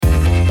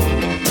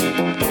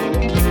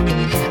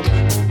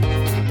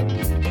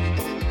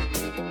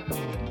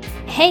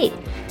Hey,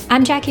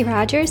 I'm Jackie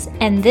Rogers,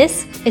 and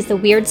this is the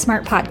Weird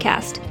Smart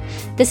Podcast.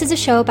 This is a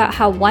show about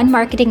how one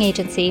marketing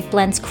agency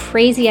blends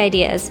crazy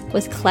ideas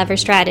with clever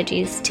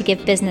strategies to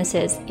give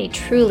businesses a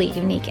truly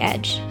unique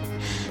edge.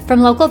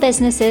 From local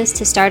businesses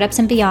to startups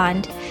and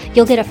beyond,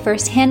 you'll get a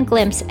first-hand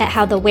glimpse at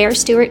how the Ware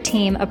Stewart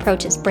team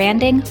approaches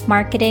branding,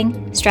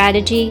 marketing,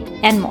 strategy,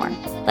 and more.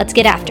 Let's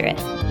get after it.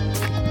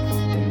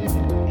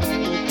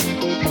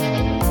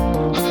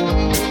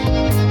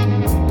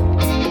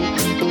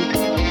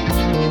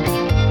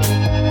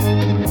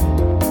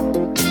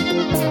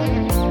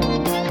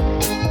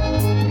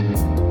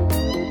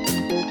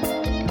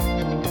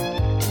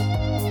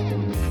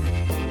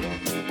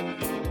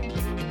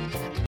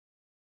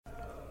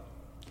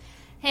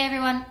 Hey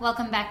everyone,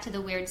 welcome back to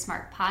the Weird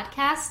Smart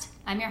Podcast.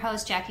 I'm your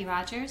host, Jackie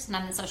Rogers, and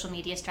I'm the social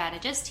media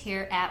strategist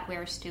here at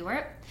Ware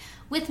Stewart.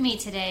 With me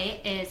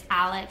today is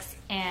Alex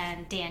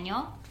and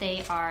Daniel.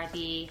 They are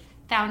the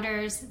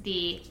founders,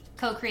 the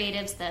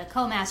co-creatives, the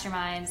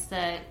co-masterminds,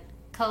 the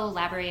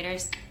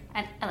collaborators.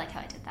 I like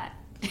how I did that.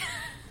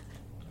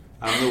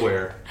 I'm the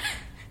Ware.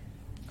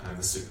 I'm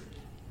the Stewart.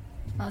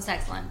 Most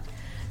excellent.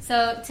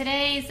 So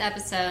today's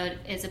episode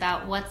is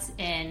about what's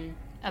in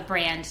a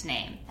brand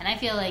name. And I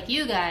feel like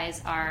you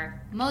guys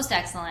are most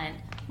excellent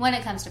when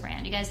it comes to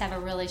brand. You guys have a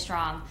really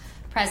strong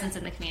presence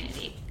in the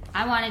community.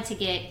 I wanted to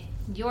get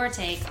your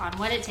take on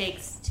what it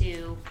takes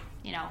to,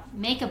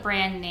 make a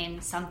brand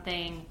name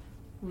something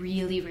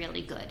really,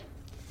 really good.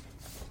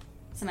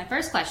 So my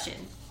first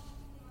question,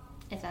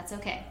 if that's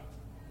okay.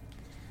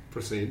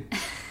 Proceed.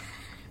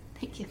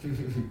 Thank you.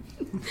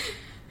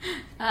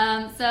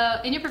 So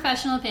in your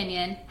professional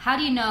opinion, how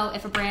do you know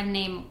if a brand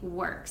name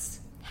works?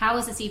 How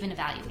is this even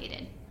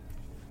evaluated?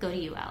 Go to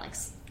you,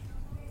 Alex.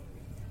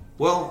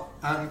 Well,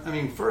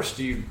 first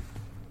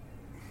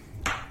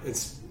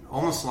it's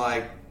almost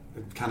like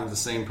kind of the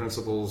same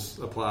principles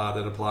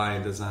that apply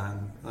in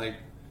design. Like,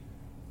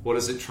 what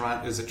is it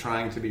trying? Is it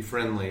trying to be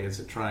friendly? Is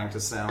it trying to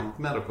sound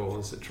medical?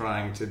 Is it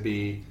trying to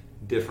be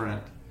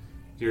different?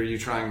 Are you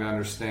trying to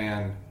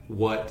understand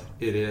what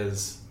it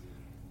is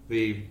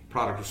the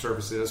product or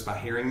service is by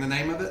hearing the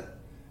name of it?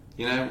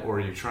 Or are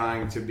you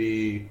trying to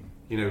be,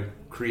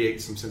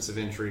 create some sense of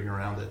intrigue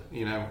around it?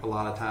 A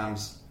lot of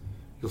times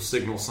you'll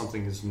signal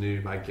something is new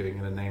by giving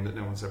it a name that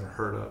no one's ever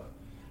heard of.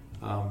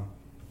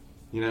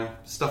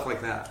 Stuff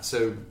like that.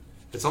 So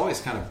it's always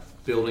kind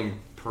of building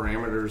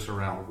parameters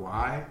around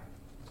why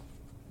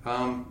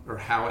or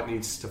how it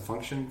needs to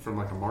function from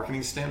like a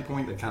marketing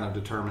standpoint that kind of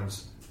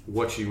determines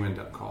what you end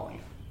up calling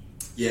it.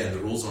 Yeah, the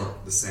rules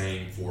aren't the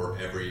same for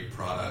every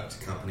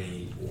product,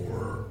 company,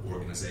 or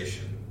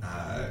organization.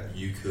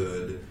 You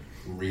could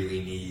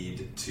really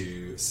need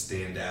to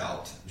stand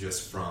out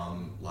just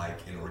from like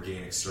an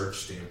organic search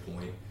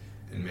standpoint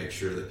and make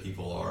sure that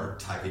people are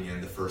typing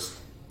in the first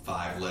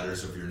 5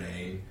 letters of your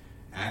name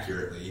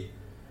accurately.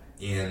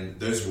 And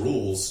those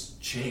rules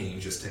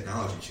change as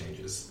technology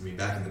changes.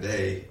 Back in the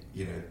day,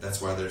 that's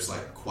why there's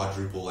like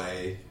quadruple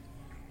A,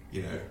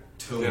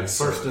 total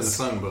first in the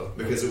phone book.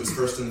 Because it was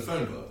first in the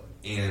phone book.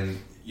 And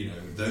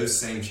those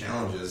same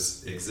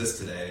challenges exist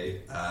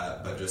today,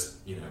 but just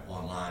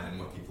online and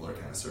what people are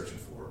kind of searching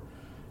for.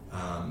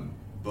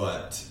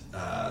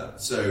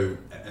 So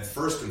at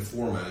first and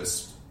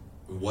foremost,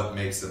 what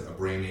makes a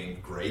brand name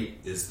great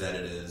is that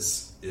it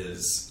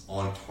is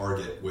on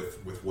target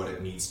with what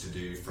it needs to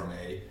do from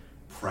a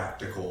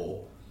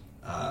practical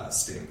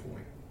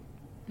standpoint.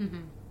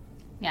 Mm-hmm.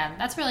 Yeah,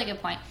 that's a really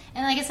good point.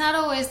 And it's not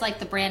always like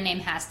the brand name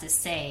has to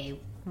say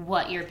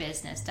what your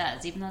business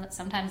does, even though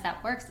sometimes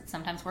that works. It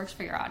sometimes works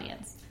for your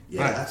audience.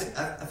 Yeah, right.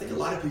 I think a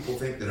lot of people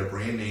think that a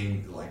brand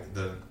name,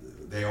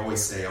 they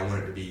always say, I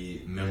want it to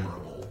be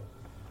memorable,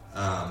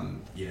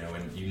 and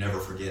you never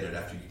forget it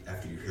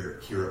after you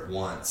hear it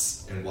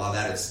once. And while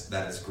that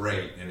is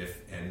great, and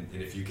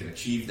if you can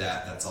achieve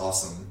that, that's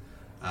awesome.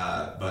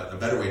 But a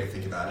better way to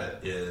think about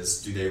it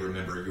is, do they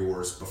remember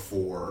yours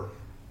before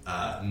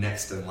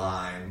next in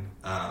line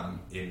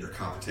in your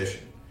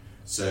competition?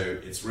 So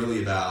it's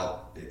really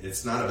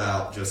it's not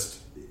about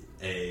just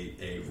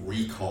a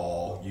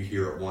recall. You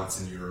hear it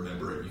once and you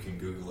remember it. You can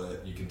Google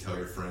it. You can tell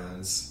your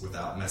friends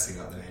without messing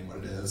up the name what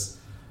it is.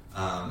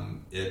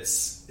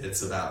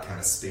 It's about kind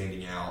of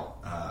standing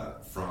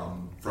out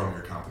from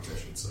your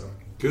competition. So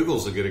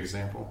Google's a good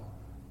example.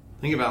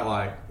 Think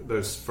about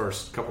those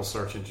first couple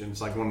search engines.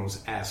 Like one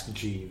was Ask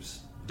Jeeves.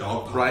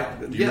 Dogpile.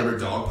 Right? Do you remember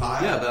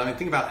Dogpile? Yeah, but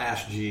think about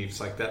Ask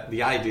Jeeves. Like that.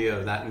 The idea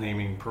of that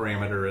naming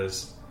parameter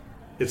is,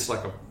 it's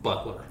like a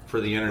butler for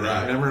the internet.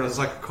 Right. Remember, it was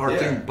like a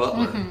cartoon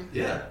butler. Mm-hmm.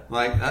 Yeah.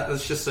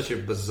 That's just such a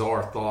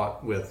bizarre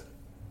thought with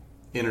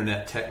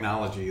internet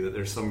technology, that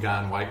there's some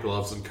guy in white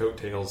gloves and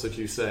coattails that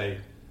you say,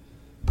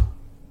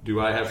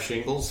 do I have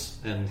shingles?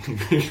 And,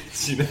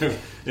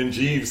 and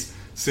Jeeves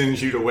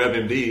sends you to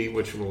WebMD,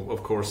 which will,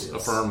 of course,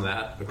 affirm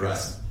that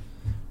because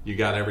you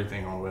got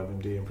everything on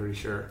WebMD, I'm pretty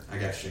sure. I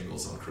got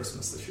shingles on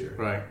Christmas this year.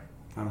 Right.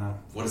 I know.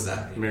 What does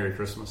that mean? Merry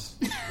Christmas.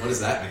 What does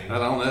that mean? I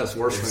don't know. It's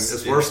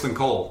worse than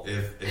cold.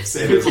 If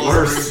Santa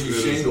Claus brings you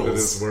shingles, it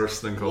is worse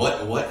than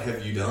cold. What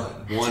have you done?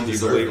 One,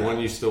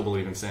 you still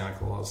believe in Santa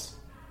Claus.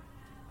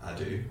 I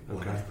do,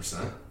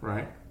 100%.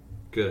 Right.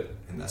 Good.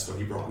 And that's what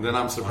he brought me. Then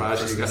I'm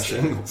surprised you got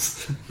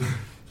shingles.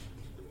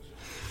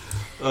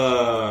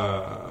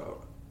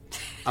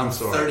 I'm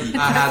sorry.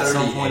 I had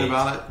some point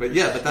about it, but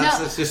yeah, but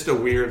that's just a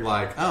weird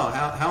like. Oh,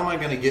 how am I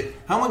going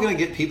to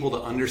get people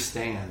to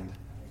understand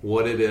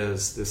what it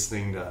is this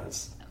thing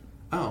does?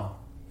 Oh,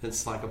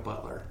 it's like a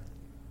butler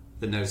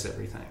that knows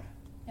everything.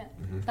 Yeah.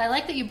 Mm-hmm. But I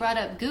like that you brought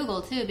up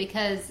Google too,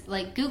 because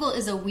like Google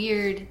is a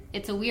weird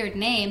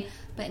name,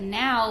 but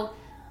now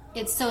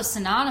it's so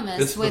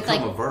synonymous it's with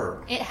become like a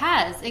verb. It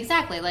has,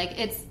 exactly. Like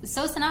it's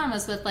so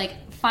synonymous with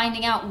like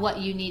finding out what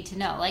you need to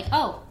know. Like,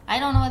 oh, I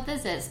don't know what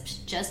this is.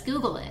 Just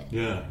Google it.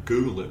 Yeah,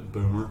 Google it,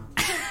 boomer.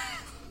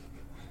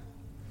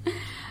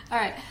 All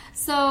right.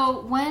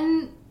 So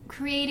when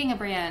creating a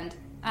brand,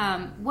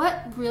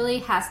 what really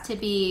has to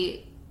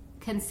be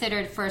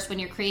considered first when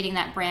you're creating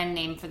that brand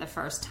name for the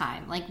first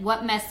time? Like,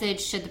 what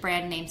message should the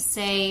brand name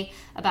say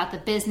about the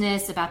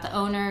business, about the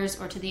owners,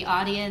 or to the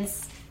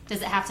audience?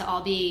 Does it have to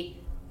all be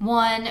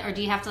one, or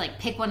do you have to like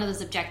pick one of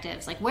those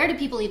objectives? Like, where do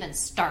people even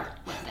start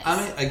with this? I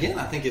mean, again,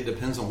 I think it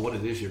depends on what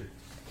it is you're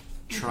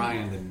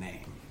trying to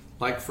name.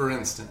 Like, for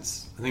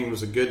instance, I think it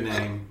was a good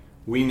name.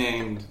 We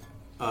named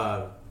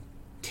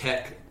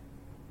tech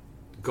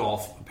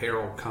golf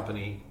apparel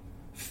company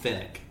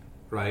Finnick,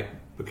 right?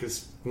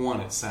 Because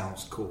one, it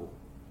sounds cool,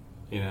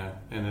 and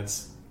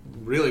it's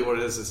really what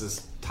it is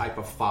this type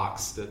of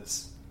fox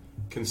that's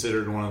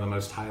considered one of the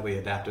most highly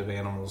adaptive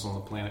animals on the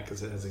planet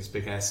because it has these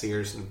big ass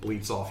ears and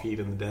bleeds off heat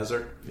in the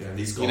desert. Yeah,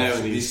 these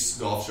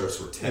golf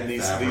shirts were tech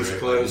and fabric, these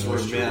clothes were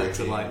meant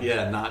wicking.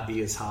 to not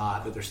be as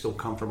hot, but they're still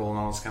comfortable and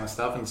all this kind of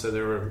stuff. And so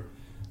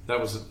that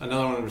was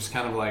another one that was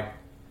kind of like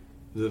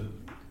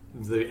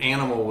the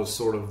animal was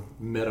sort of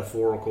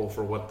metaphorical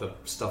for what the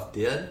stuff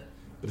did,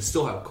 but it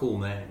still had a cool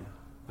name.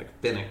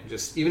 Like Finnick,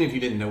 just even if you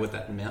didn't know what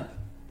that meant,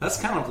 that's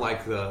kind of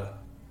like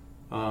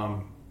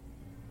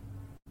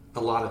a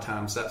lot of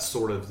times that's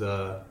sort of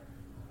the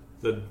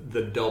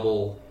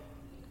double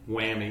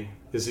whammy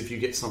is if you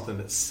get something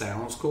that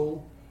sounds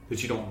cool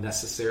but you don't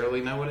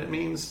necessarily know what it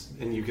means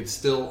and you could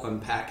still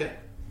unpack it,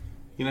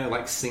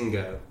 like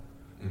Singo.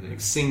 Mm-hmm. Like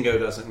Singo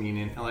doesn't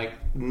mean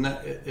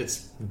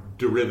it's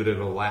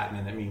derivative of Latin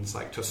and it means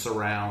like to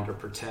surround or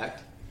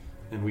protect,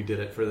 and we did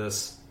it for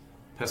this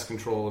pest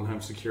control and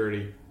home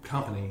security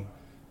company,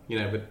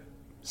 but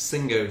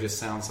Singo just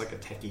sounds like a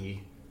techie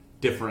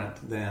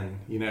different than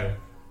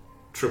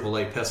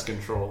AAA pest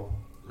control,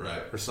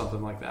 right, or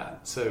something like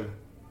that. So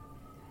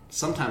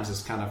sometimes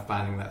it's kind of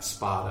finding that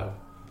spot of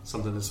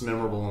something that's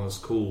memorable and is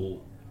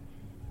cool.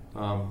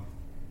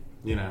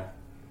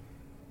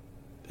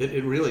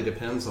 It really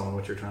depends on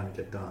what you're trying to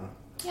get done.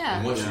 Yeah.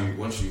 And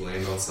once you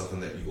land on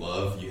something that you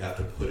love, you have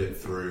to put it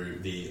through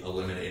the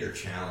Eliminator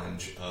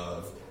challenge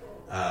of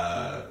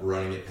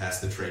running it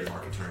past the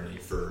trademark attorney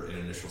for an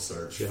initial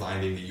search,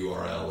 finding the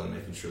URL and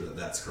making sure that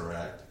that's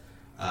correct.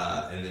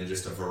 And then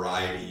just a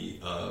variety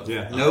of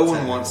no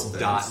one wants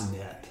things.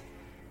 .net.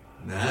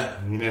 No.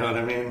 You know what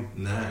I mean?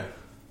 No.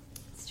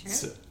 It's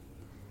true.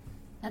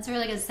 That's a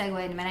really good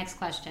segue into my next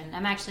question.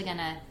 I'm actually going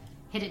to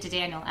hit it to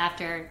Daniel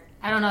after.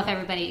 I don't know if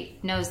everybody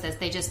knows this.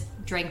 They just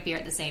drank beer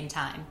at the same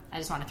time. I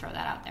just want to throw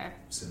that out there.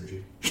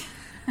 Synergy.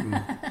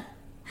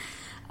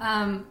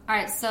 All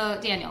right, so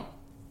Daniel,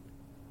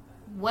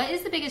 what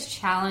is the biggest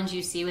challenge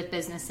you see with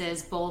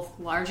businesses, both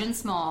large and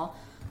small,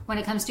 when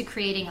it comes to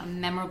creating a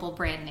memorable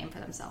brand name for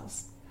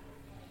themselves?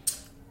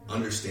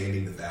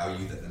 Understanding the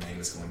value that the name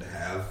is going to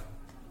have.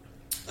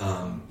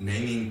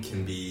 Naming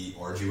can be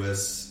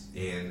arduous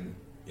and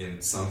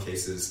in some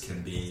cases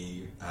can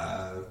be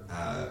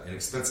an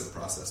expensive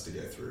process to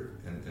go through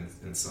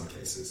in some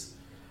cases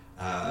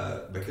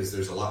because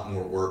there's a lot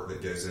more work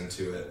that goes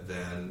into it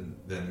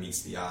than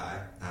meets the eye.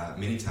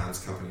 Many times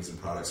companies and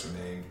products are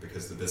named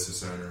because the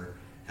business owner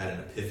had an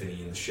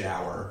epiphany in the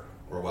shower,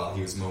 or while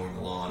he was mowing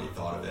the lawn he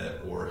thought of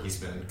it, or he's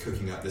been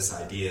cooking up this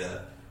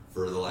idea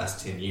for the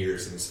last 10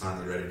 years and he's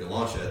finally ready to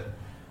launch it.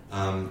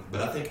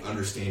 But I think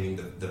understanding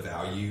the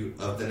value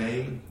of the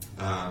name,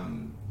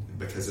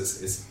 because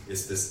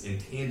it's this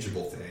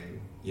intangible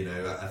thing,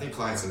 I think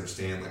clients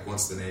understand, like,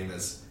 once the name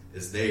is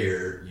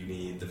there, you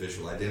need the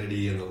visual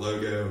identity and the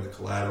logo and the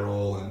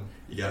collateral, and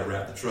you got to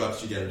wrap the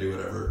trucks, you got to do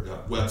whatever,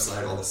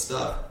 website, all this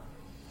stuff.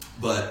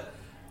 But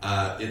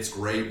it's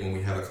great when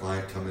we have a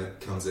client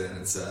comes in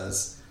and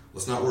says,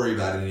 let's not worry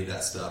about any of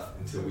that stuff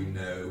until we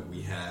know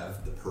we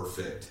have the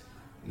perfect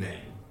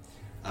name.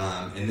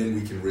 And then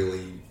we can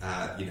really,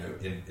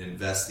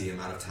 invest the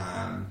amount of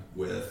time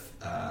with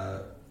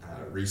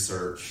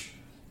research,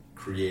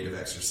 creative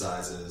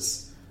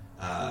exercises,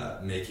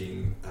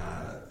 making,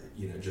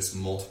 just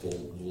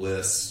multiple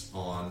lists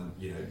on,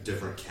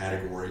 different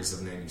categories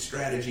of naming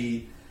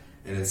strategy.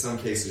 And in some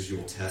cases, you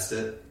will test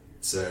it.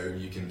 So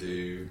you can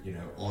do,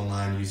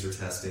 online user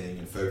testing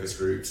and focus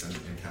groups and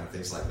kind of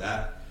things like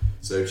that.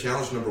 So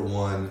challenge number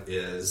one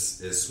is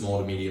small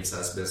to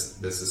medium-sized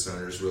business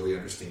owners really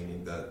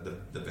understanding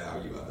the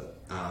value of it.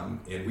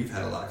 And we've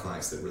had a lot of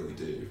clients that really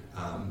do.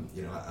 I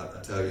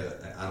tell you,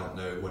 I don't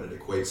know what it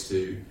equates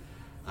to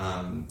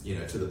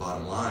to the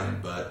bottom line.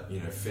 But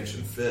Finch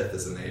and Fifth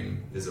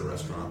is a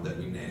restaurant that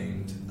we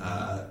named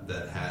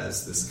that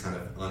has this kind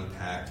of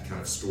unpacked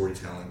kind of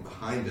storytelling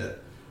behind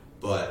it,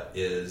 but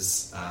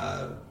is.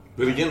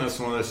 But again, that's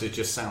one of those that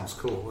just sounds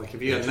cool. Like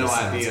if you had no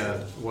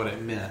idea what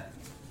it meant,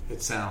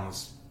 it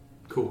sounds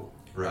cool,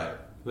 right?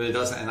 But it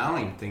doesn't, and I don't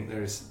even think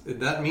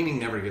that meaning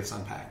never gets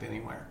unpacked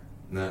anywhere.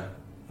 No,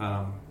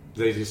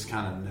 they just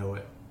kind of know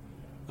it.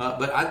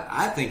 But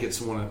I think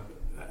it's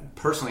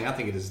personally, I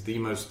think it is the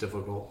most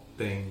difficult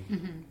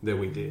thing that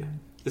we do.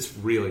 It's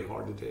really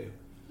hard to do.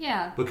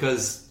 Yeah.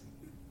 Because,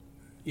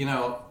 you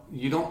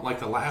don't, like,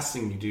 the last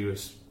thing you do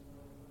is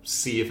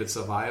see if it's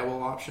a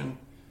viable option.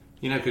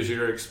 Because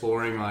you're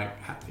exploring, like,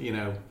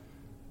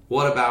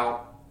 what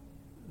about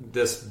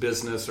this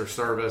business or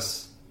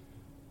service,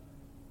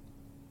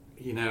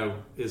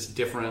 is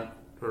different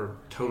or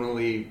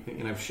totally,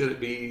 should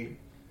it be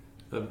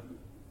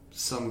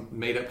some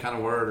made-up kind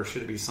of word, or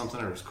should it be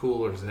something, or is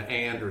cool, or is it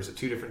and, or is it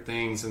two different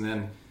things? And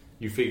then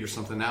you figure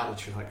something out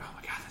that you're like, oh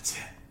my God, that's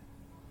it.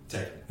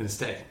 Taken. And it's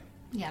taken.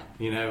 Yeah.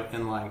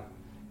 And like,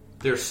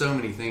 there's so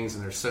many things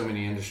and there's so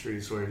many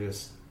industries where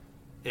just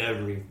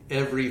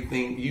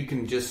everything, you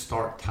can just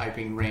start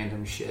typing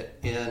random shit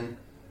in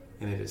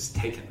and it is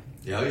taken.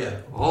 Oh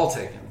yeah. All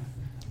taken.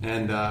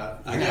 And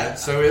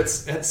so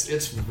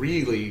it's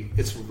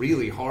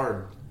really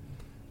hard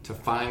to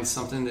find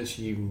something that's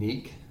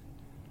unique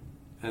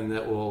and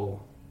that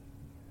will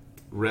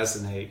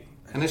resonate.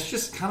 And it's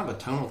just kind of a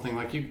tonal thing.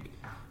 Like, you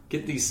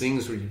get these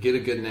things where you get a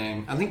good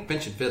name. I think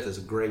Finch and Fifth is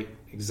a great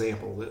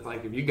example. That,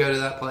 like, if you go to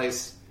that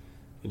place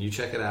and you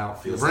check it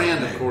out, the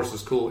brand, of course,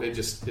 is cool. It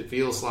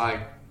feels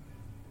like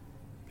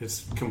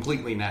it's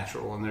completely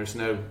natural, and there's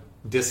no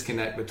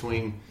disconnect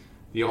between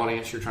the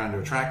audience you're trying to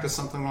attract to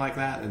something like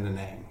that and the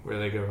name, where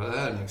they go, oh,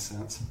 that makes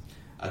sense.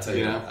 I tell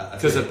you,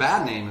 because a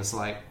bad name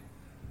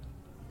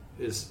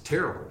is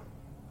terrible.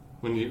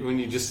 When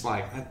you just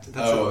like, a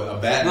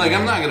bad name. Like,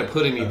 I'm not going to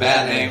put any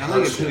bad names. I'm not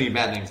going to put any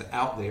bad names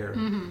out there.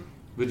 Mm-hmm.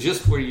 But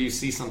just where you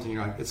see something,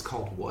 you're like, it's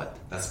called what?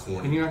 That's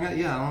corny. And you're like,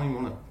 yeah, I don't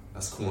even want to.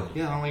 That's corny.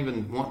 Yeah, I don't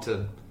even want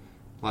to,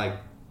 like,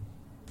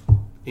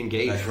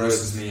 engage that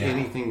grosses me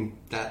anything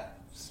that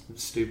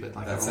stupid.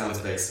 Like, that sounds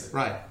basic.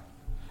 Right.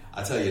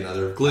 I'll tell you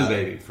another. Glue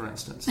Baby, for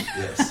instance.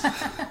 Yes.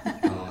 I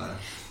don't know.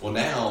 Well,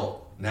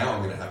 now I'm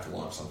going to have to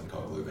launch something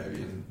called Glue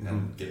Baby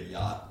and get a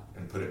yacht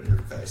and put it in your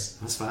face.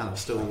 That's fine. It'll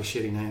still be a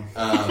shitty name.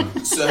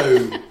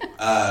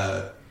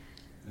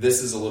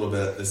 This is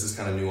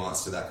kind of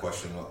nuanced to that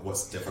question.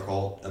 What's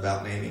difficult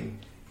about naming?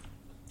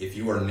 If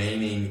you are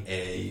naming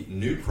a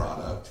new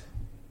product,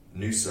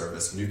 new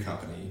service, new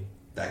company,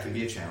 that can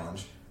be a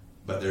challenge.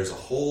 But there's a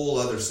whole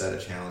other set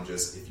of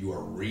challenges if you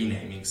are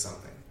renaming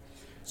something.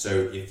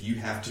 So if you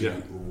have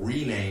to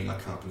rename a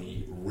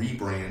company,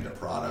 rebrand a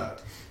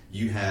product,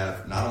 you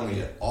have not only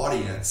an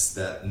audience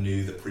that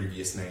knew the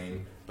previous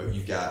name, but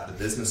you've got the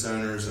business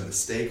owners and the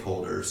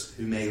stakeholders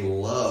who may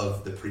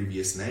love the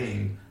previous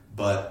name,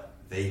 but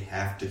they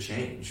have to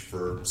change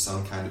for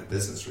some kind of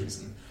business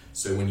reason.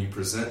 So when you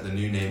present the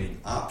new naming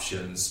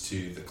options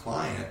to the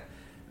client,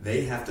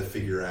 they have to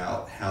figure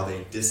out how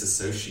they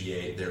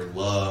disassociate their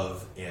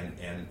love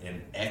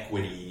and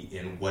equity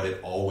in what it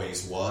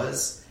always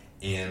was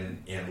and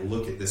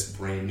look at this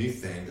brand new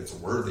thing that's a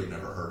word they've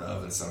never heard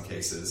of in some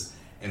cases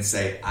and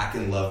say, I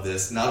can love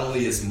this not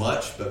only as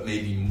much, but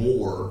maybe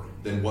more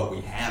than what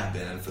we have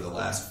been for the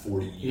last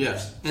 40 years.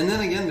 Yes. And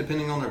then again,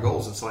 depending on their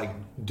goals, it's like,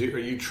 are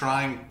you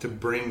trying to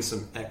bring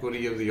some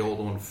equity of the old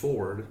one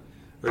forward?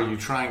 Or are you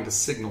trying to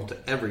signal to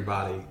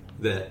everybody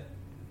that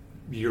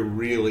you're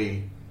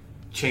really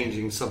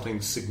changing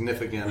something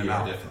significant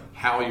about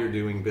how you're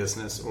doing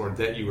business, or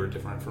that you are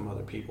different from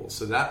other people?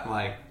 So that,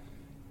 like,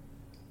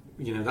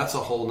 that's a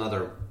whole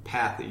nother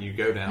path that you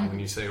go down when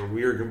you say,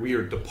 we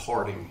are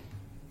departing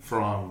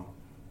from,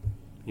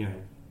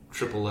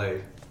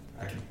 AAA.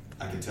 I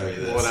can tell you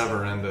this.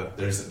 Whatever. And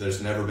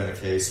there's never been a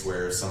case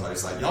where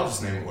somebody's like, y'all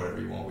just name it whatever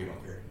you want. We don't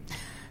care.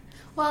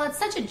 Well, it's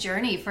such a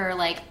journey for,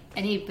 like,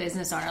 any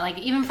business owner. Like,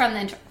 even from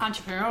the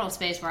entrepreneurial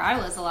space where I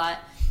was a lot,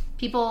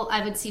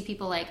 I would see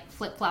people, like,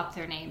 flip-flop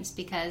their names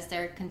because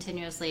they're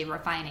continuously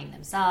refining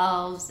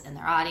themselves and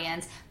their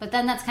audience. But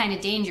then that's kind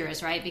of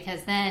dangerous, right?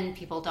 Because then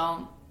people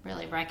don't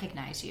really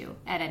recognize you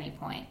at any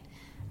point.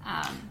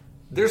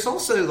 There's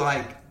also,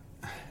 like,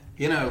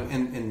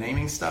 in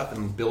naming stuff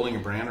and building a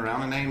brand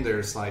around a name,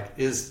 there's, like,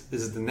 is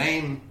the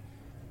name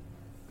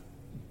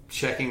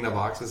checking the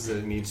boxes that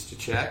it needs to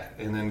check?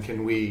 And then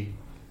can we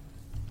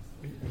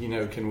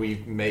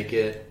make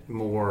it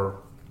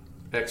more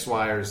X,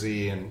 Y, or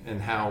Z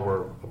and how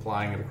we're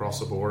applying it across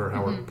the board, or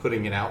how we're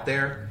putting it out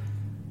there?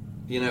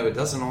 It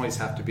doesn't always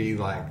have to be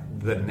like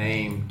the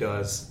name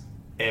does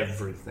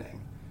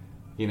everything,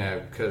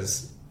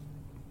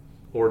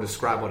 or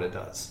describe what it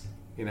does,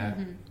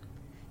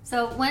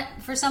 So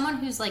for someone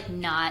who's, like,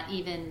 not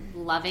even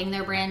loving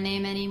their brand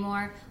name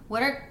anymore,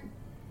 what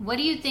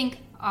do you think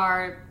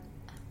are,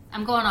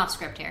 I'm going off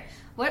script here,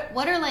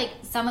 what are, like,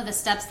 some of the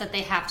steps that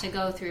they have to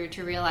go through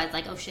to realize,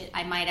 like, oh shit,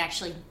 I might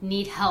actually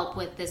need help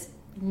with this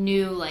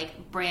new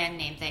like brand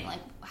name thing? Like,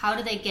 how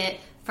do they get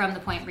from the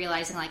point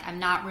realizing like I'm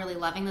not really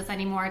loving this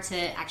anymore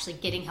to actually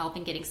getting help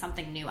and getting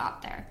something new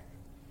out there?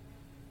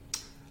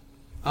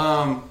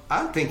 I'm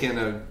thinking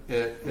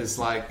it is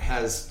like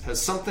has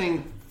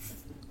something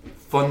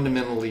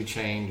fundamentally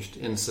changed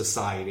in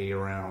society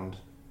around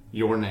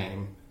your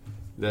name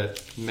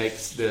that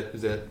makes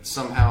that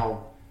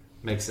somehow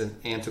makes it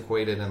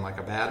antiquated in like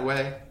a bad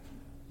way,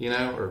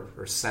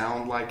 or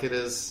sound like it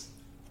is,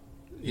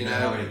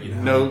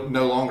 no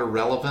longer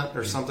relevant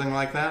or something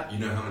like that. You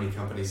know how many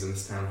companies in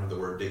this town have the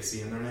word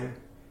Dixie in their name?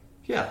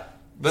 Yeah,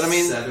 but I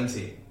mean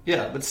 17.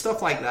 Yeah, but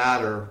stuff like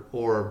that,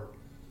 or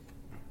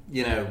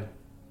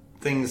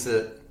things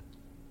that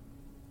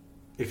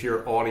if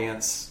your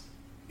audience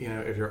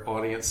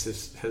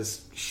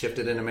has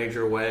shifted in a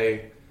major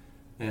way,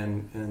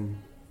 and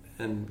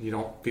you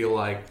don't feel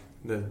like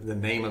the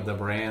name of the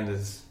brand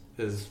is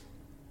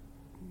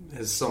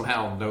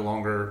somehow no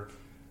longer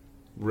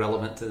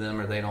relevant to them,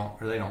 or they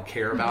don't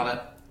care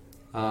about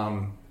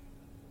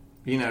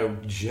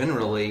it.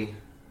 Generally,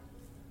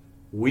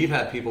 we've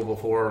had people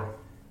before.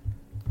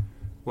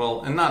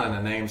 Well, and not in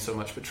a name so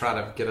much, but try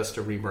to get us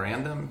to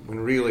rebrand them when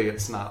really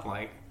it's not.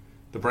 Like,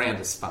 the brand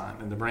is fine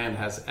and the brand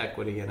has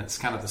equity, and it's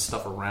kind of the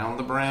stuff around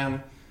the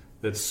brand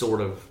that's sort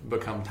of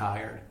become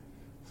tired.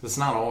 So it's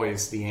not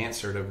always the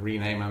answer to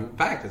rename them. In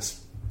fact,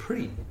 it's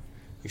the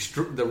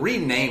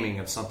renaming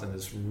of something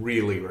is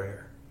really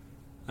rare.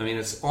 I mean,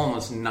 it's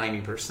almost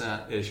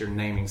 90% is you're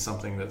naming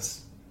something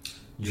that's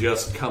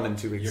just come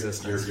into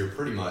existence. You're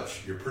pretty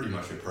much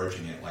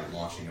approaching it like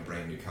launching a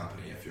brand new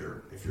company if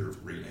you're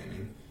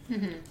renaming.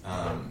 Mm-hmm.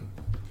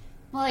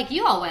 Well, like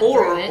you all went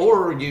through it.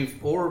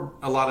 Or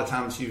a lot of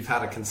times you've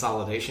had a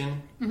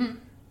consolidation. Mm-hmm.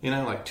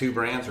 Like two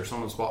brands, or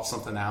someone's bought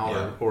something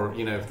out, or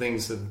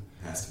things have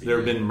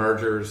been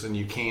mergers, and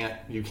you can't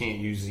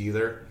use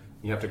either.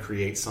 You have to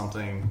create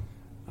something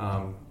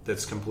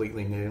that's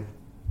completely new.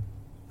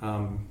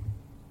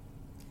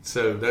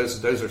 So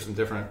those are some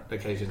different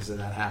occasions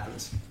that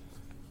happens.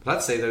 But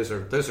I'd say those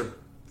are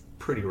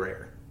pretty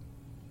rare.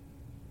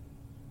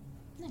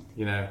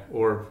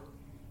 Or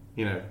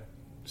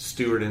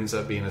Stewart ends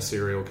up being a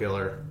serial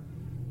killer,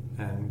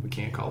 and we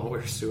can't call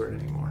Lawyer Stewart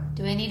anymore.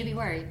 Do I need to be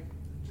worried?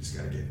 Just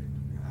gotta get.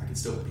 I can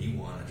still be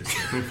one. I just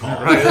can't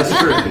call. Right, that's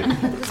true.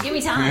 Just give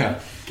me time.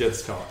 Yeah,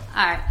 gets caught.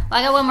 All right. Well,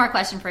 I got one more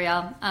question for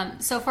y'all.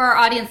 So for our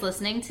audience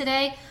listening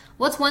today,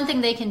 what's one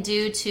thing they can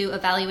do to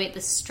evaluate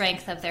the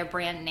strength of their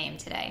brand name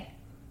today?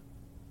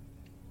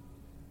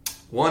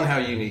 One, how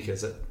unique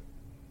is it?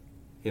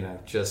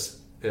 Just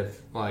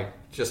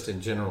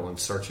in general, in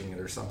searching it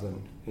or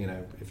something.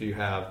 If you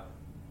have,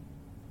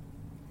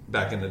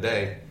 back in the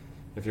day,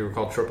 if you were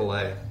called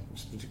AAA,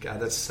 God,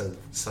 that's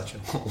such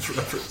an old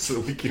reference that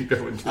we keep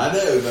going to. I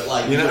know, but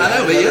like I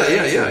know, but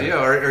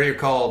yeah. Or you're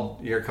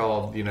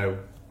called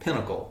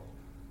Pinnacle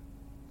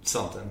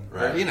something,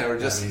 right? Or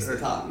just that means the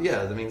top.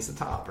 Yeah, that means the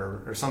top,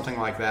 or something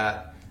like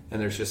that. And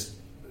there's just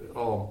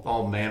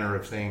all manner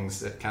of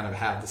things that kind of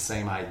have the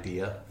same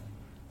idea.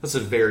 That's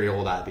a very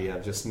old idea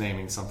of just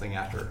naming something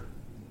after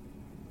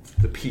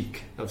the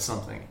peak of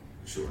something.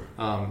 Sure.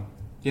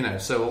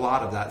 So a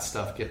lot of that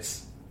stuff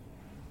gets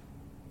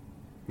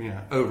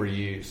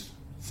overused.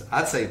 So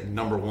I'd say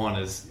number one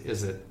is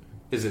it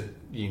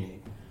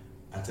unique?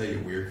 I'll tell you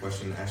a weird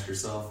question to ask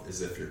yourself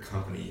is if your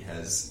company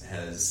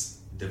has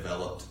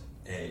developed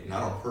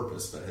not on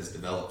purpose, but has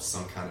developed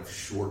some kind of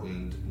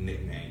shortened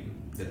nickname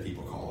that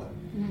people call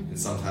it. Mm-hmm. And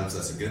sometimes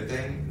that's a good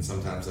thing, and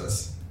sometimes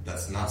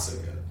that's not so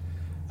good.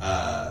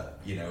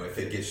 If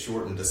it gets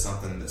shortened to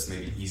something that's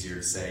maybe easier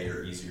to say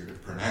or easier to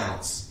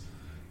pronounce,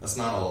 that's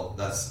not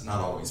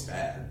always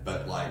bad.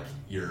 But like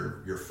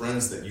your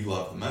friends that you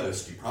love the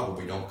most, you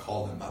probably don't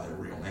call them by their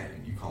real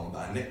name. You call them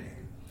by a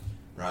nickname,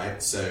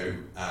 right? So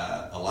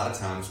a lot of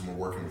times when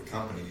we're working with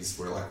companies,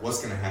 we're like, what's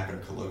going to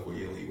happen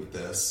colloquially with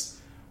this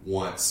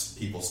once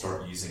people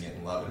start using it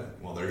and loving it?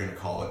 Well, they're going to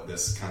call it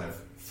this kind of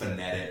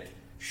phonetic,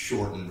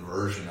 shortened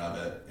version of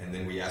it, and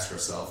then we ask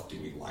ourselves, do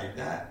we like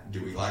that?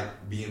 Do we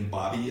like being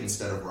Bobby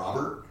instead of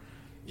Robert?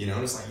 And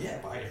it's like, yeah,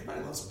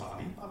 everybody loves a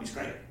Bobby. Bobby's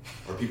great.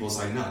 Or people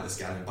say, no, this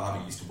guy named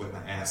Bobby used to whip my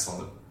ass on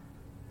the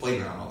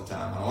playground all the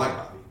time. I don't like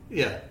Bobby.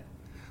 Yeah.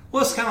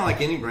 Well, it's kind of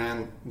like any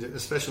brand,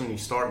 especially when you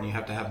start and you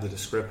have to have the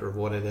descriptor of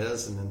what it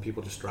is, and then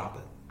people just drop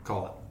it,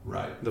 call it.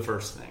 Right. The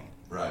first thing.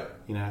 Right.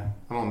 I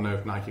don't know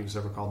if Nike was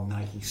ever called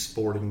Nike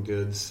Sporting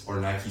Goods. Or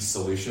Nike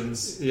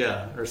Solutions.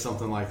 Yeah, or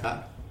something like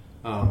that.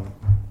 But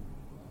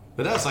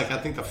that was I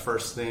think the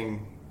first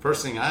thing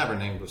I ever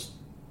named was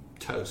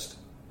Toast.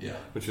 Yeah.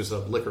 Which was a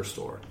liquor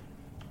store.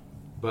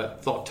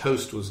 But thought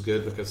Toast was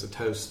good because the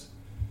toast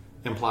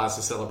implies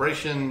a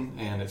celebration,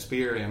 and it's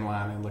beer and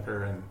wine and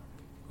liquor and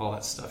all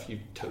that stuff you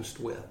toast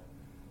with.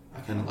 I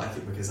kind of like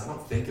it because I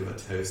don't think of a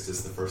toast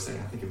as the first thing.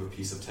 I think of a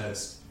piece of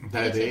toast.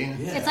 That do you?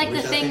 Yeah, it's like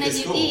the thing that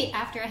you eat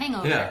after a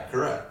hangover. Yeah.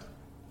 Correct.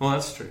 Well,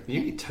 that's true. You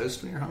eat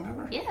toast when you're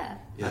hungover? Yeah.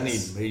 Yes. I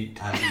need meat.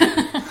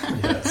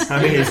 Yes.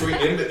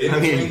 In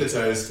between the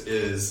toast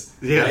is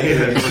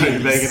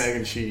bacon, egg,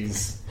 and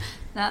cheese.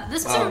 Now,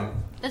 this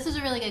is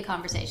a really good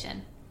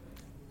conversation.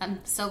 I'm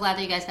so glad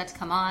that you guys got to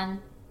come on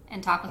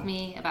and talk with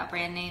me about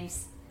brand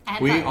names. I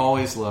had We fun.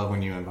 always love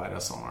when you invite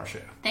us on our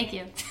show. Thank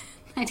you.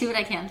 I do what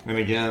I can. And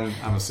again,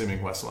 I'm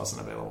assuming Wes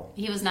wasn't available.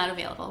 He was not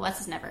available.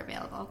 Wes is never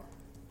available.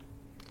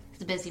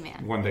 He's a busy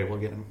man. One day we'll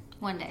get him.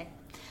 One day.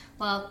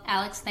 Well,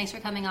 Alex, thanks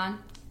for coming on.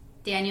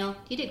 Daniel,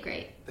 you did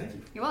great. Thank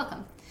you. You're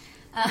welcome.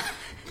 I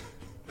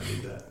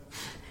need that.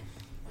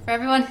 For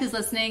everyone who's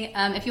listening,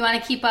 if you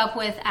want to keep up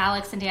with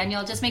Alex and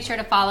Daniel, just make sure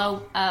to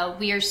follow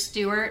Weir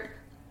Stewart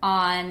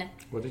on...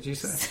 What did you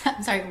say?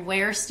 I'm sorry,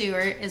 Ware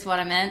Stewart is what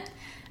I meant.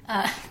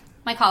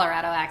 My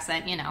Colorado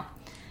accent, you know.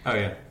 Oh,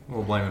 yeah.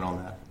 We'll blame it on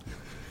that.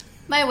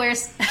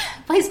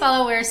 Please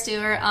follow Ware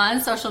Stewart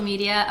on social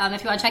media.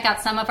 If you want to check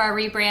out some of our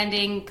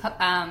rebranding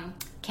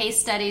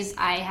case studies,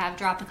 I have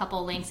dropped a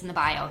couple links in the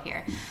bio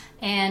here.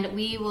 And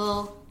we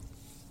will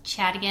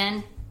chat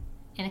again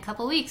in a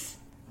couple weeks.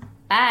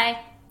 Bye.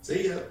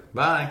 See ya.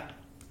 Bye.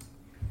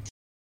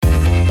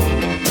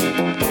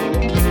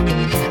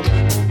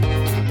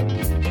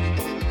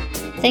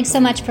 Thanks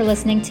so much for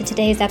listening to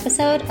today's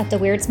episode of the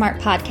Weird Smart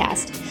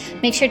Podcast.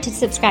 Make sure to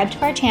subscribe to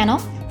our channel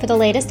for the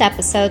latest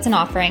episodes and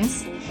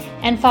offerings,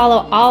 and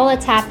follow all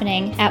that's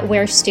happening at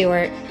Ware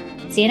Stewart.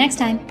 See you next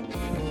time.